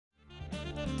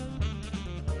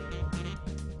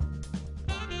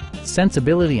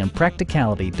sensibility and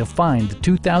practicality define the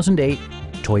 2008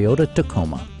 Toyota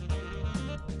Tacoma.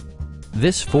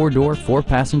 This four-door,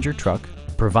 four-passenger truck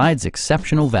provides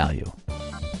exceptional value.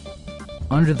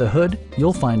 Under the hood,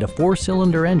 you'll find a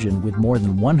four-cylinder engine with more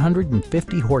than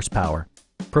 150 horsepower,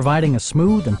 providing a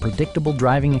smooth and predictable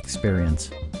driving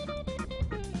experience.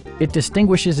 It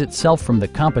distinguishes itself from the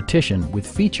competition with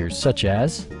features such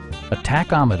as a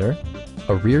tachometer,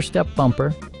 a rear step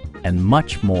bumper, and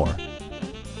much more.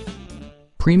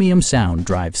 Premium sound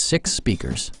drives 6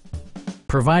 speakers,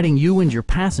 providing you and your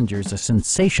passengers a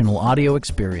sensational audio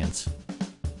experience.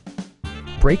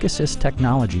 Brake assist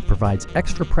technology provides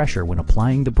extra pressure when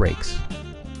applying the brakes.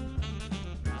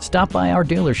 Stop by our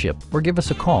dealership or give us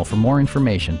a call for more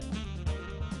information.